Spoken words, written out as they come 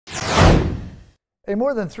A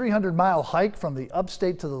more than 300-mile hike from the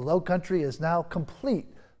upstate to the lowcountry is now complete.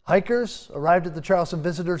 Hikers arrived at the Charleston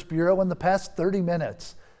Visitors Bureau in the past 30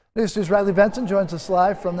 minutes. News 2's Riley Benson joins us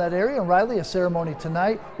live from that area. And Riley, a ceremony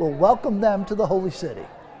tonight will welcome them to the Holy City.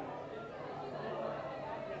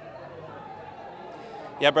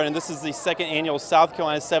 Yeah, Brennan, this is the second annual South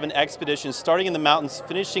Carolina 7 expedition, starting in the mountains,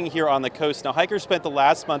 finishing here on the coast. Now, hikers spent the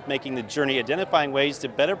last month making the journey, identifying ways to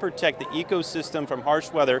better protect the ecosystem from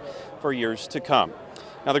harsh weather for years to come.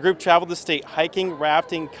 Now, the group traveled the state hiking,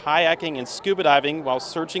 rafting, kayaking, and scuba diving while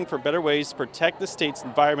searching for better ways to protect the state's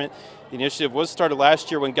environment. The initiative was started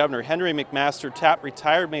last year when Governor Henry McMaster tapped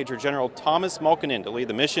retired Major General Thomas Mulkinen to lead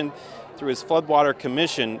the mission through his Floodwater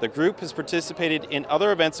Commission. The group has participated in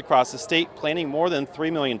other events across the state, planting more than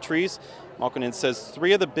 3 million trees. Mulkinen says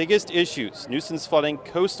 3 of the biggest issues, nuisance flooding,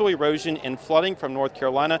 coastal erosion, and flooding from North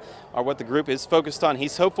Carolina, are what the group is focused on.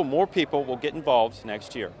 He's hopeful more people will get involved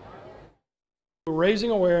next year. We're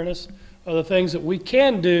raising awareness of the things that we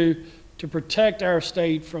can do to protect our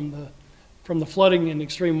state from the flooding and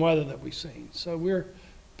extreme weather that we've seen. So we're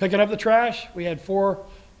picking up the trash. We had 4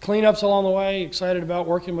 cleanups along the way. Excited about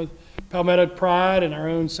working with Palmetto Pride and our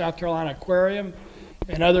own South Carolina Aquarium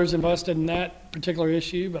and others invested in that particular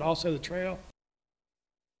issue, but also the trail.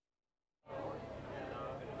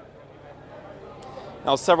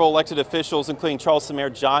 Now, several elected officials, including Charleston Mayor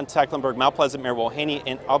John Tecklenburg, Mount Pleasant Mayor Will Haney,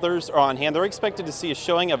 and others are on hand. They're expected to see a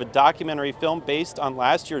showing of a documentary film based on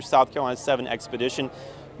last year's South Carolina 7 expedition.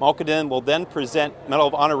 Mulkinen will then present Medal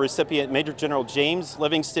of Honor recipient Major General James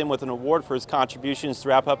Livingston with an award for his contributions to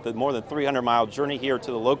wrap up the more than 300-mile journey here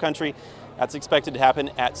to the Lowcountry. That's expected to happen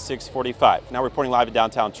at 6:45. Now reporting live in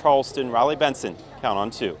downtown Charleston, Riley Benson, Count on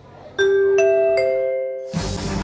 2.